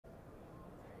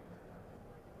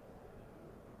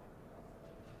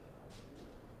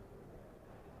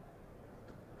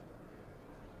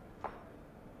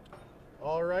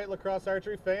right, Crosse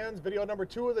Archery fans, video number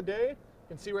 2 of the day. You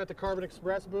can see we're at the Carbon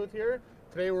Express booth here.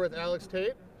 Today we're with Alex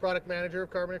Tate, product manager of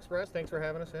Carbon Express. Thanks for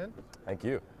having us in. Thank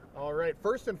you. All right,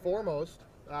 first and foremost,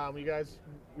 you guys,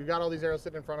 we've got all these arrows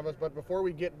sitting in front of us, but before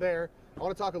we get there, I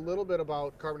want to talk a little bit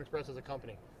about Carbon Express as a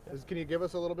company. Can you give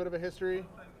us a little bit of a history?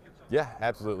 Yeah,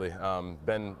 absolutely.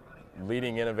 Been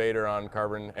leading innovator on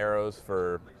carbon arrows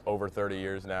for over 30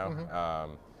 years now.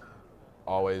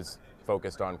 Always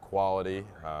focused on quality,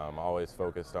 always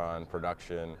focused on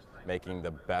production, making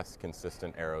the best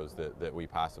consistent arrows that we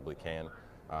possibly can,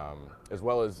 as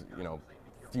well as, you know,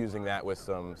 fusing that with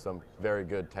some very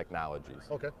good technologies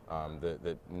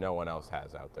that no one else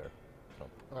has out there. So.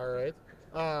 All right.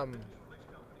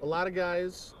 A lot of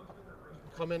guys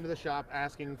come into the shop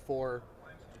asking for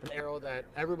an arrow that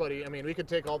everybody, I mean, we could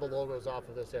take all the logos off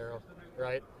of this arrow,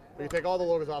 right? We could take all the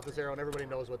logos off this arrow and everybody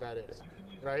knows what that is,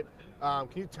 right? Can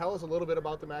you tell us a little bit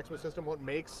about the Maxima system,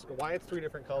 why it's 3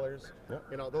 different colors,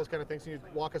 you know, those kind of things? Can you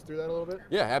walk us through that a little bit?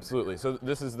 Yeah, absolutely. So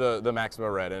this is the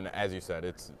Maxima Red, and as you said,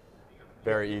 it's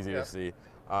very easy to see.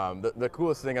 The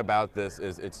coolest thing about this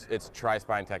is it's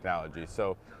tri-spine technology.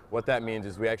 So what that means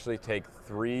is we actually take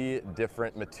 3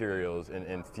 different materials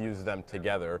and fuse them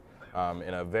together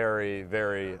in a very,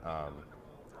 very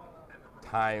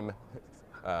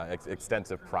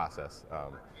extensive process.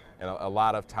 And a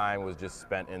lot of time was just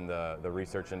spent in the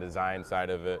research and design side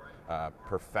of it,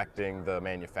 perfecting the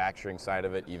manufacturing side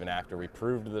of it, even after we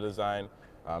proved the design.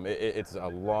 It's a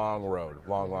long road,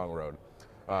 long road.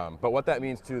 But what that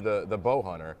means to the bow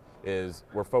hunter is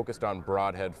we're focused on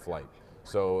broadhead flight.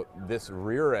 So this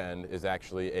rear end is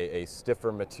actually a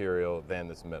stiffer material than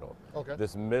this middle.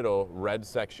 This middle red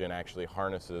section actually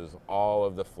harnesses all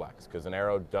of the flex, because an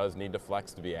arrow does need to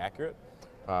flex to be accurate.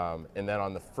 And then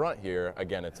on the front here,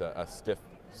 again, it's a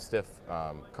stiff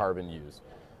carbon use.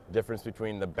 Difference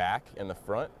between the back and the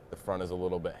front is a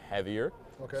little bit heavier,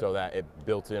 so that it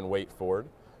built-in weight forward.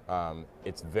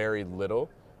 It's very little,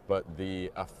 but the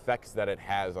effects that it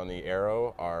has on the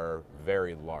arrow are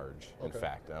very large, in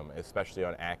fact, especially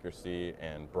on accuracy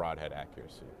and broadhead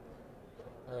accuracy.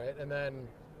 All right, and then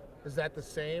is that the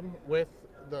same with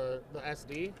the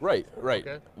SD? Right.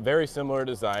 Very similar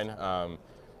design.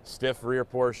 Stiff rear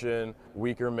portion,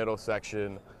 weaker middle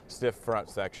section, stiff front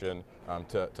section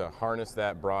to harness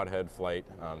that broadhead flight,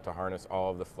 to harness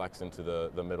all of the flex into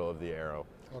the middle of the arrow.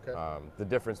 The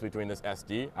difference between this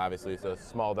SD, obviously it's a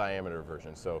small diameter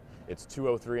version, so it's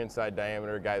 203 inside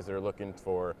diameter. Guys that are looking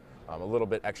for a little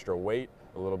bit extra weight,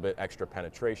 a little bit extra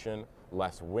penetration,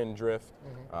 less wind drift,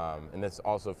 and this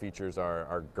also features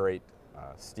our great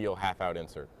steel half-out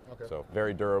insert. So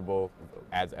very durable,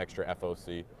 adds extra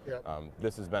FOC.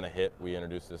 This has been a hit. We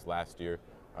introduced this last year,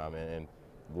 and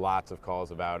lots of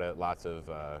calls about it, lots of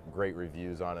great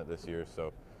reviews on it this year.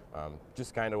 So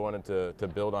just kind of wanted to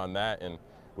build on that, and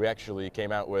we actually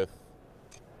came out with,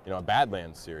 you know, a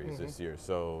Badlands series this year.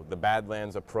 So the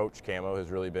Badlands approach camo has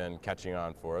really been catching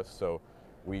on for us. So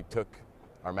we took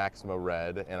our Maxima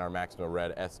Red and our Maxima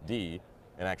Red SD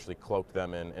and actually cloaked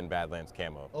them in Badlands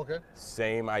camo.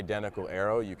 Same identical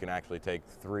arrow. You can actually take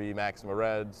 3 Maxima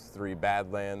Reds, 3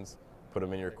 Badlands, put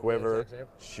them in your quiver,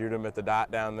 shoot them at the dot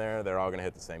down there. They're all going to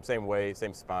hit the same way,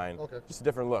 same spine, just a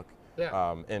different look.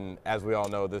 And as we all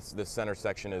know, this center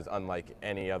section is unlike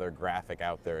any other graphic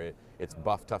out there. It's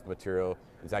buff, tough material.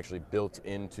 It's actually built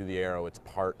into the arrow. It's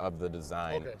part of the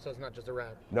design. So it's not just a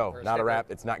wrap? No, not a wrap.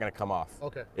 It's not going to come off.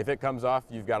 If it comes off,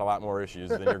 you've got a lot more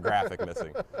issues than your graphic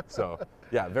missing. So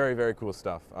yeah, very, very cool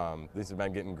stuff. These have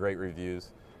been getting great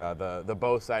reviews. The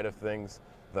bow side of things,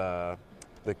 the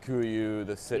Kuiu,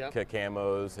 the Sitka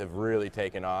camos have really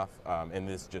taken off, and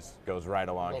this just goes right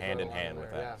along hand in hand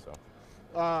with that.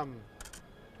 So.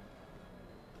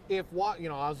 If you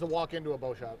know, I was to walk into a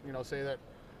bow shop, you know, say that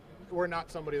we're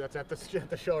not somebody that's at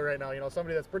the show right now, you know,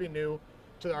 somebody that's pretty new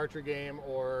to the archery game,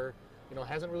 or, you know,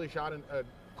 hasn't really shot a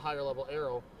higher level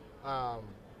arrow,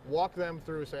 walk them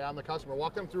through, say I'm the customer,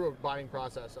 walk them through a buying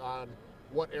process on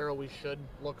what arrow we should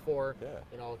look for,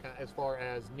 you know, as far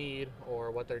as need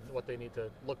or what they need to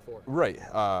look for. Right.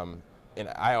 And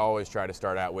I always try to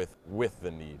start out with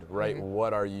the need, right?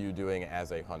 What are you doing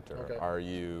as a hunter? Are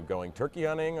you going turkey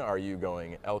hunting? Are you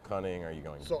going elk hunting? Are you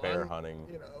going bear hunting?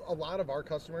 You know, a lot of our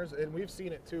customers, and we've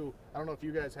seen it too, I don't know if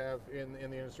you guys have in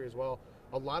the industry as well,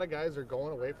 a lot of guys are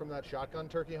going away from that shotgun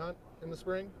turkey hunt in the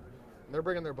spring, and they're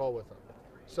bringing their bow with them.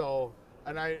 So,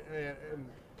 and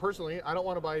personally, I don't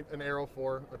want to buy an arrow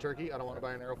for a turkey. I don't want to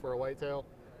buy an arrow for a whitetail.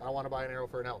 I don't want to buy an arrow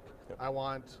for an elk. I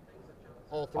want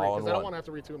all 3, because I don't want to have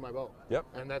to retune my bow.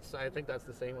 And I think that's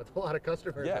the same with a lot of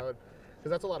customers, because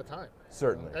that's a lot of time.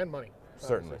 Certainly. And money.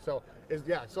 Certainly. So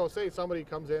so say somebody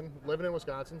comes in living in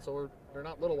Wisconsin, so they're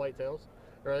not little whitetails,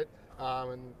 right?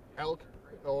 And elk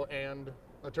and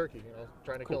a turkey,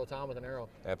 trying to kill a tom with an arrow.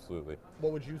 Absolutely.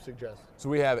 What would you suggest? So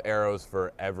we have arrows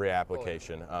for every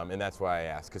application, and that's why I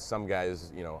ask, because some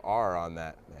guys, are on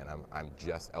that, man, I'm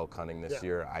just elk hunting this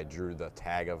year. I drew the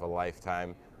tag of a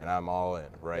lifetime, and I'm all in,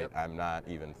 right? Yep. I'm not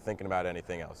even thinking about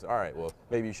anything else. All right, well,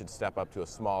 maybe you should step up to a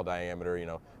small diameter,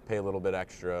 pay a little bit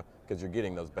extra, because you're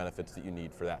getting those benefits that you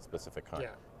need for that specific hunt. Yeah.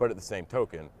 But at the same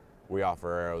token, we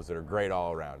offer arrows that are great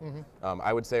all around.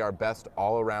 I would say our best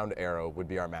all-around arrow would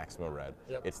be our Maxima Red.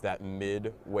 Yep. It's that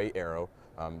mid-weight arrow,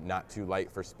 not too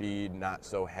light for speed, not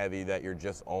so heavy that you're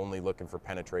just only looking for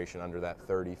penetration under that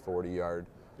 30, 40 yard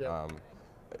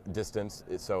distance.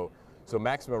 So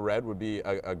Maxima Red would be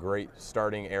a great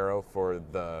starting arrow for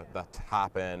the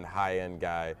top end, high end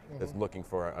guy that's looking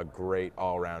for a great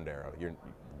all-around arrow. Your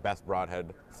best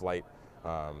broadhead flight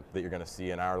that you're going to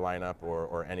see in our lineup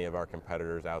or any of our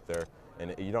competitors out there.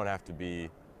 And you don't have to be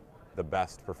the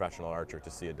best professional archer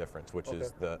to see a difference, which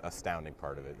is the astounding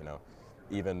part of it.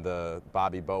 Even the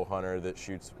Bobby bow hunter that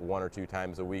shoots 1 or 2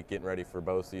 times a week getting ready for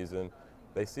bow season,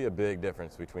 they see a big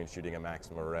difference between shooting a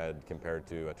Maxima Red compared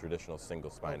to a traditional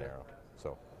single spine arrow.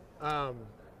 So,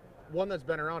 one that's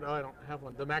been around. Oh, I don't have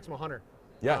one. The Maxima Hunter.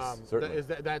 Yes, certainly.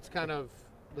 That's kind of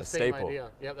the same staple.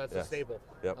 idea. Yep, that's a staple.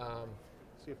 Yep.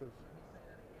 See if it's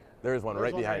There's one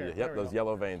right one behind right you. here. Yep, There we those go.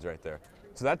 yellow veins right there.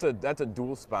 So that's a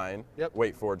dual spine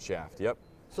weight forward shaft. Yep.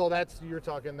 So you're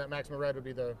talking that Maxima Red would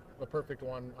be the perfect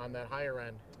one on that higher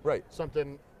end. Right.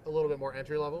 Something a little bit more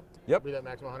entry level. Yep. Would be that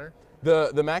Maxima Hunter.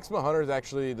 The Maxima Hunter is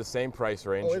actually the same price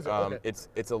range. Oh, is it? Okay.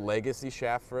 It's a legacy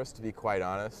shaft for us, to be quite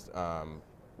honest.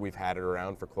 We've had it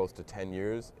around for close to 10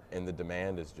 years, and the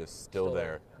demand is just still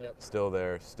there. Yep. Still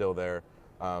there.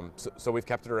 So we've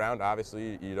kept it around.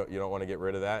 Obviously, you don't want to get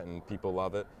rid of that, and people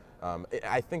love it.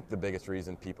 I think the biggest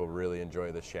reason people really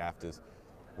enjoy the shaft is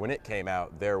when it came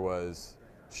out, there was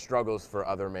struggles for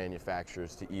other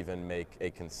manufacturers to even make a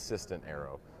consistent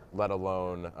arrow, let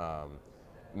alone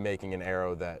making an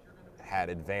arrow that had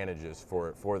advantages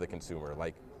for the consumer,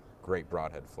 like great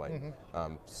broadhead flight.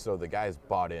 So the guys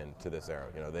bought into this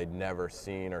arrow. They'd never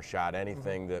seen or shot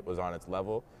anything that was on its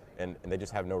level, and they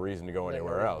just have no reason to go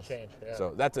anywhere else.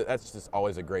 So that's just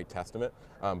always a great testament.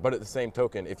 But at the same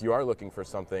token, if you are looking for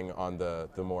something on the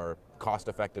more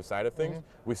cost-effective side of things,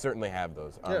 we certainly have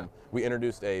those. We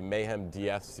introduced a Mayhem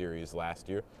DS series last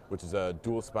year, which is a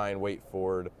dual spine weight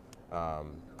forward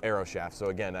arrow shaft. So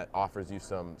again, that offers you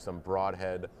some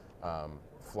broadhead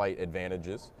flight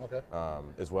advantages,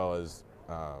 as well as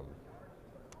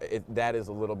that is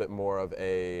a little bit more of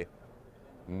a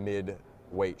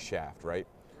mid-weight shaft, right?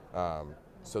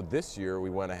 So this year we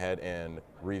went ahead and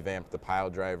revamped the pile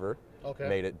driver,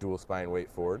 made it dual spine weight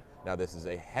forward. Now this is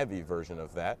a heavy version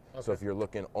of that. So if you're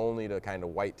looking only to kind of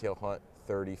whitetail hunt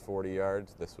 30, 40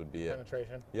 yards, this would be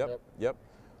penetration. Yep.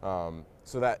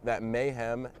 So that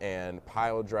Mayhem and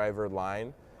pile driver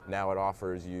line, now it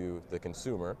offers you, the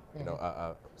consumer,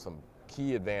 some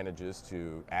key advantages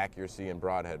to accuracy and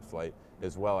broadhead flight,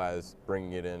 as well as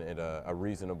bringing it in at a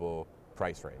reasonable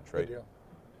price range, right? Good deal.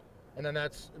 And then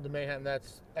that's the Mayhem,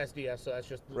 that's SDS, so that's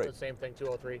just the same thing,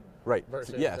 203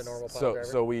 versus the normal pile driver.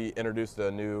 So we introduced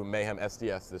a new Mayhem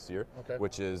SDS this year,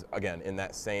 which is, again, in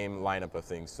that same lineup of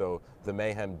things. So the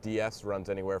Mayhem DS runs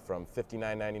anywhere from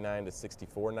 $59.99 to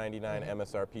 $64.99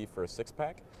 MSRP for a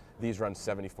 6-pack. These run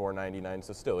 $74.99,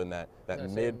 so still in that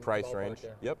mid-price range.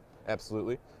 Yep,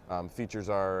 absolutely. Features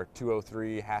our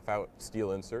 203 half-out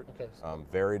steel insert,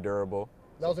 very durable.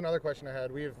 That was another question I had.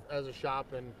 We've, as a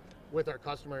shop and with our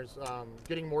customers,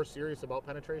 getting more serious about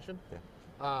penetration.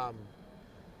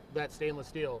 That stainless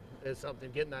steel is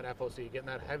something, getting that FOC, getting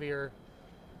that heavier,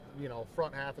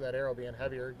 front half of that arrow being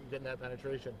heavier, getting that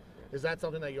penetration. Is that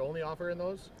something that you only offer in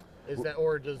those?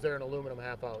 Or is there an aluminum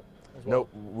half out as well? Nope,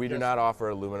 we do not offer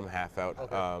aluminum half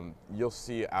out. You'll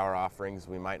see our offerings,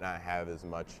 we might not have as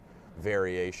much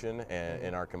variation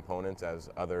in our components as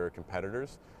other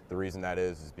competitors. The reason that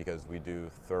is because we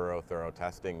do thorough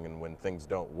testing, and when things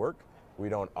don't work, we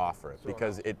don't offer it,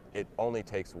 because it only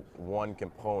takes one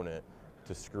component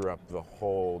to screw up the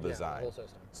whole design. The whole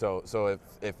system. So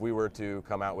if we were to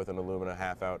come out with an aluminum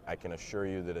half out, I can assure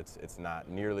you that it's not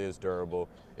nearly as durable.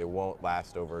 It won't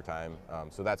last over time.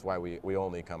 So that's why we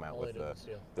only come out with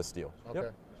the steel. Okay.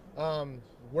 Yep.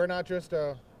 We're not just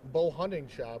a bow hunting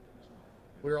shop.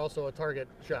 We're also a target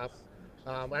shop.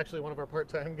 Actually, one of our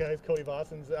part-time guys, Cody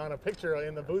Boston's on a picture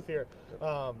in the booth here.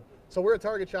 So we're a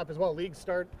target shop as well. Leagues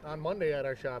start on Monday at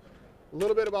our shop. A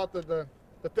little bit about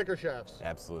the the thicker shafts.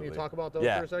 Absolutely. Can you talk about those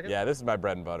Yeah, for a second? yeah, this is my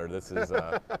bread and butter. This is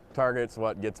target's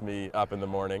what gets me up in the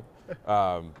morning.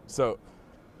 So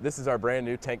this is our brand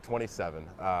new Tank 27.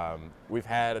 We've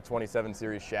had a 27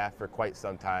 series shaft for quite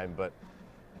some time, but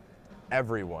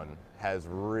everyone has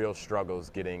real struggles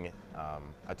getting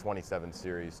a 27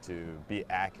 series to be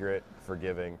accurate,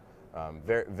 forgiving.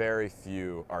 Very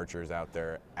few archers out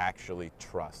there actually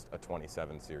trust a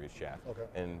 27 series shaft. Okay.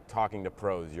 And talking to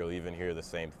pros, you'll even hear the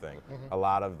same thing. A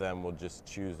lot of them will just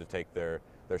choose to take their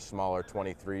smaller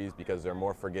 23s because they're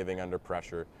more forgiving under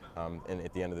pressure, and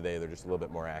at the end of the day, they're just a little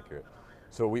bit more accurate.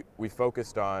 So we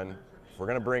focused on, if we're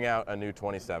going to bring out a new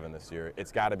 27 this year,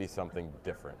 it's got to be something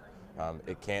different.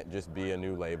 It can't just be a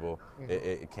new label.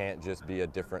 It can't just be a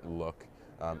different look.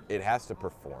 It has to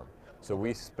perform. So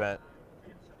we spent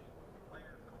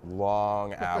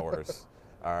long hours.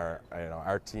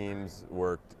 Our teams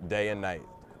worked day and night,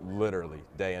 literally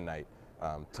day and night,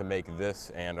 to make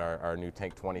this and our new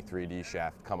Tank 23D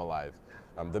shaft come alive.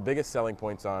 The biggest selling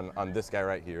points on this guy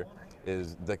right here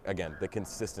is, again, the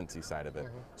consistency side of it.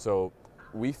 So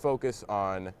we focus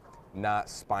on not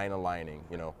spine aligning.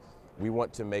 We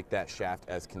want to make that shaft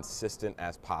as consistent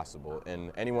as possible.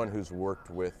 And anyone who's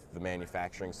worked with the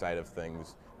manufacturing side of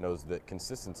things knows that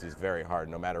consistency is very hard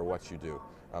no matter what you do,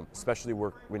 especially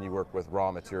when you work with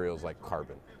raw materials like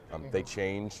carbon. They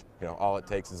change, all it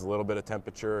takes is a little bit of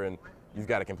temperature and you've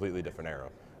got a completely different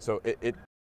arrow. So it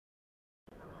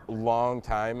long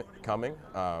time coming,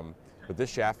 but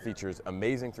this shaft features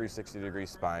amazing 360-degree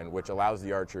spine, which allows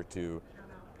the archer to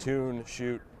tune,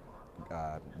 shoot,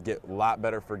 get a lot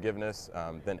better forgiveness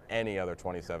than any other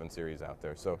 27 series out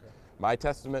there. So my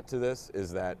testament to this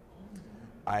is that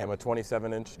I am a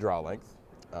 27-inch draw length.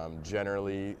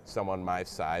 Generally, someone my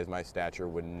size, my stature,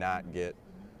 would not get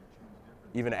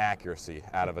even accuracy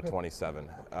out of a 27.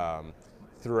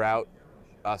 Throughout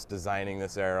us designing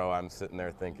this arrow, I'm sitting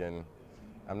there thinking,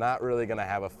 I'm not really going to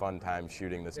have a fun time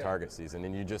shooting this target season.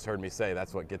 And you just heard me say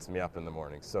that's what gets me up in the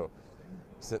morning. So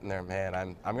sitting there, man,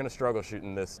 I'm going to struggle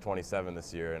shooting this 27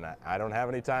 this year, and I don't have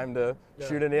any time to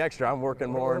shoot any extra. I'm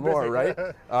working more and more, right?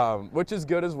 Which is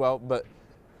good as well, but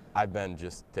I've been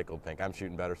just tickled pink. I'm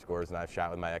shooting better scores than I've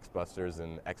shot with my X-Busters,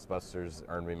 and X-Busters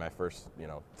earned me my first,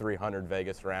 300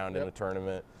 Vegas round in a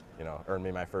tournament, earned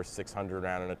me my first 600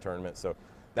 round in a tournament. So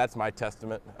that's my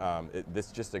testament. This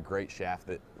is just a great shaft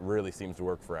that really seems to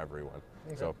work for everyone.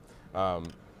 So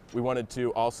we wanted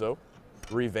to also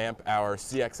revamp our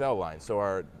CXL line. So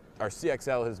our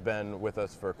CXL has been with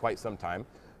us for quite some time.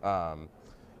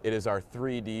 It is our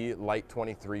 3D Light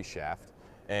 23 shaft,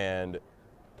 and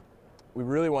we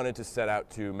really wanted to set out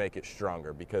to make it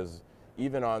stronger because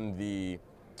even on the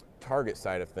target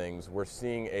side of things, we're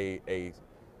seeing a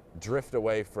drift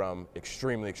away from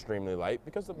extremely light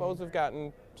because the bows have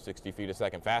gotten 60 feet a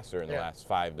second faster in the last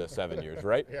 5 to 7 years,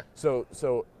 right?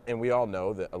 So, and we all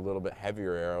know that a little bit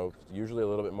heavier arrow, usually a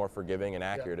little bit more forgiving and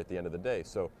accurate at the end of the day.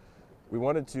 So we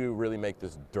wanted to really make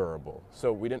this durable.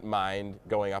 So we didn't mind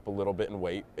going up a little bit in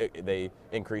weight. They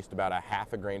increased about a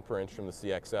half a grain per inch from the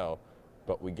CXL,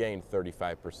 but we gained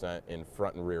 35% in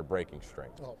front and rear braking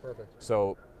strength. Oh, perfect.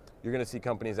 So you're going to see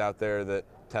companies out there that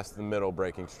test the middle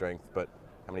braking strength, but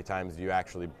how many times do you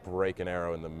actually break an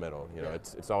arrow in the middle?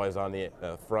 It's always on the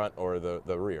front or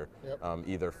the rear,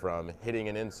 either from hitting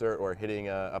an insert or hitting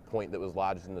a point that was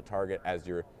lodged in the target as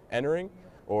you're entering,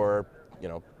 or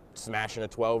smashing a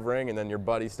 12 ring and then your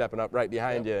buddy stepping up right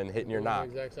behind you and hitting your knock.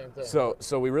 Exact same thing.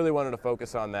 So we really wanted to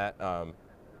focus on that.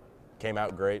 Came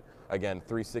out great. Again,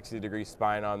 360-degree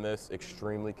spine on this,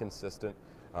 extremely consistent.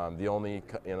 The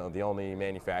only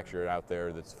manufacturer out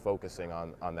there that's focusing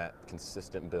on that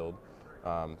consistent build.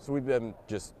 So we've been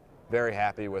just very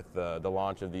happy with the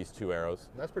launch of these two arrows.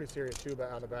 That's pretty serious too,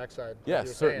 on the backside.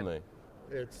 Yes, certainly.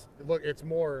 It's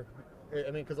more.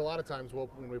 I mean, because a lot of times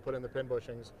when we put in the pin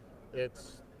bushings,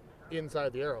 it's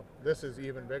inside the arrow. This is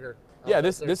even bigger. Yeah,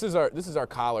 this is our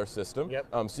collar system.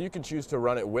 So you can choose to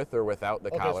run it with or without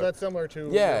the collar. Okay, so that's similar to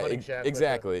your hunting shaft.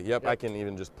 Exactly. Yep, I can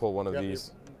even just pull one of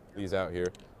these out here.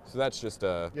 So that's just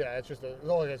a it's just a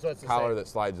so it's the collar same. that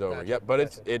slides over. Gotcha, Yep, but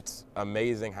gotcha. it's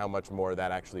amazing how much more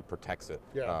that actually protects it.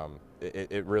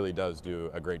 It really does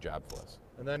do a great job for us.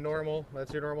 And then normal,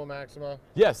 that's your normal Maxima.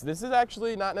 Yes, this is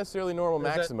actually not necessarily normal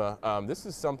Is Maxima. This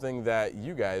is something that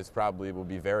you guys probably will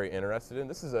be very interested in.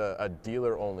 This is a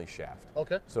dealer-only shaft.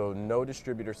 Okay. So no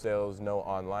distributor sales, no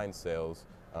online sales.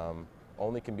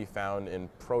 Only can be found in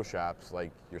pro shops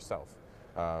like yourself.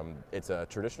 It's a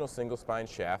traditional single spine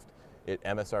shaft. It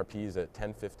MSRPs at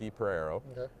 $10.50 per arrow.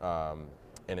 Okay.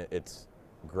 And it's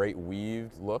great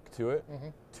weaved look to it.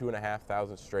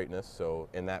 2,500 straightness. So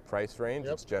in that price range,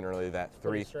 it's generally that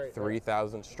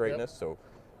 3,000 straightness. So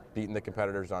beating the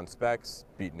competitors on specs,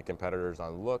 beating the competitors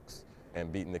on looks,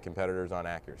 and beating the competitors on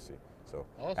accuracy. So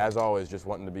awesome. As always, just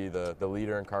wanting to be the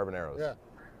leader in carbon arrows. Yeah.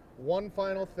 One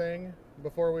final thing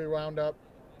before we round up.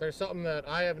 There's something that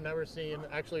I have never seen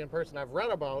actually in person. I've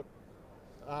read about,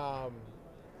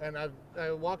 and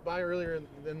I walked by earlier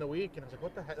in the week, and I was like,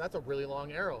 what the heck? That's a really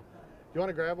long arrow. Do you want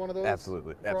to grab one of those?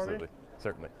 Absolutely, absolutely,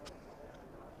 certainly.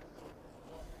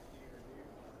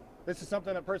 This is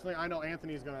something that personally I know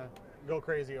Anthony's going to go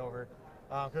crazy over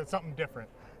because it's something different.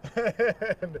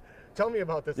 And tell me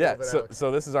about this. Yeah, a little bit,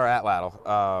 so this is our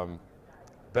atlatl.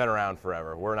 Been around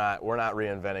forever. We're not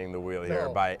reinventing the wheel here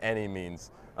by any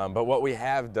means. But what we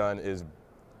have done is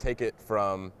take it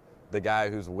from the guy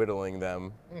who's whittling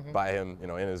them by him, in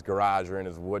his garage or in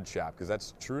his wood shop, because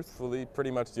that's truthfully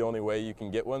pretty much the only way you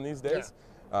can get one these days.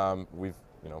 Yeah. We've,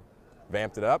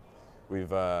 vamped it up.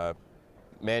 We've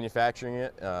manufacturing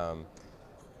it.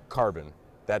 Carbon,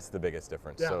 that's the biggest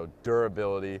difference. Yeah. So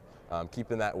durability,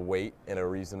 keeping that weight in a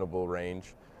reasonable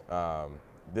range.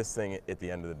 This thing, at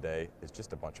the end of the day, is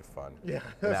just a bunch of fun. Yeah.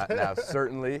 Now,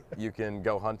 certainly, you can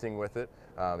go hunting with it.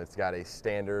 It's got a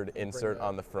standard insert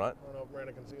on the front. I don't know if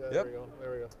Miranda can see that. Yep. There we go.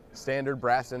 There we go. Standard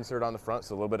brass insert on the front,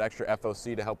 so a little bit extra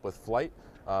FOC to help with flight,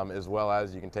 as well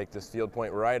as you can take this field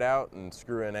point right out and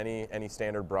screw in any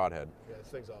standard broadhead. Yeah, this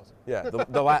thing's awesome. Yeah.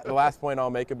 The last point I'll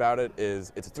make about it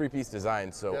is it's a three-piece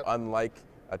design, so unlike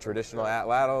a traditional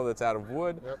atlatl that's out of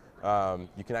wood,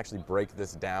 you can actually break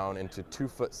this down into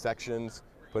 2-foot sections.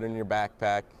 Put it in your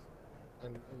backpack,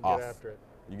 and off. Get after it.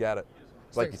 You got it.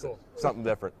 Like you said, something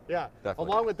different. Yeah, definitely.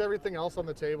 Along with everything else on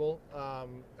the table,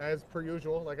 as per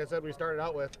usual, like I said, we started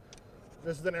out with,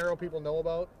 this is an arrow people know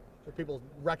about, that people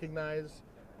recognize,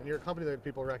 and you're a company that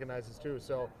people recognizes too.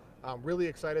 So I'm really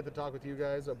excited to talk with you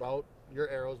guys about your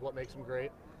arrows, what makes them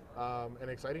great, and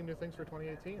exciting new things for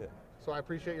 2018. Yeah. So I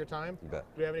appreciate your time. You bet.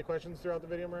 Do you have any questions throughout the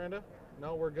video, Miranda?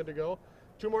 No, we're good to go.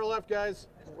 2 more left, guys.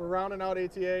 We're rounding out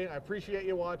ATA. I appreciate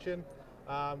you watching.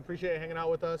 Appreciate you hanging out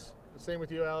with us. Same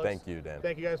with you, Alex. Thank you, Dan.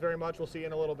 Thank you guys very much. We'll see you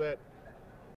in a little bit.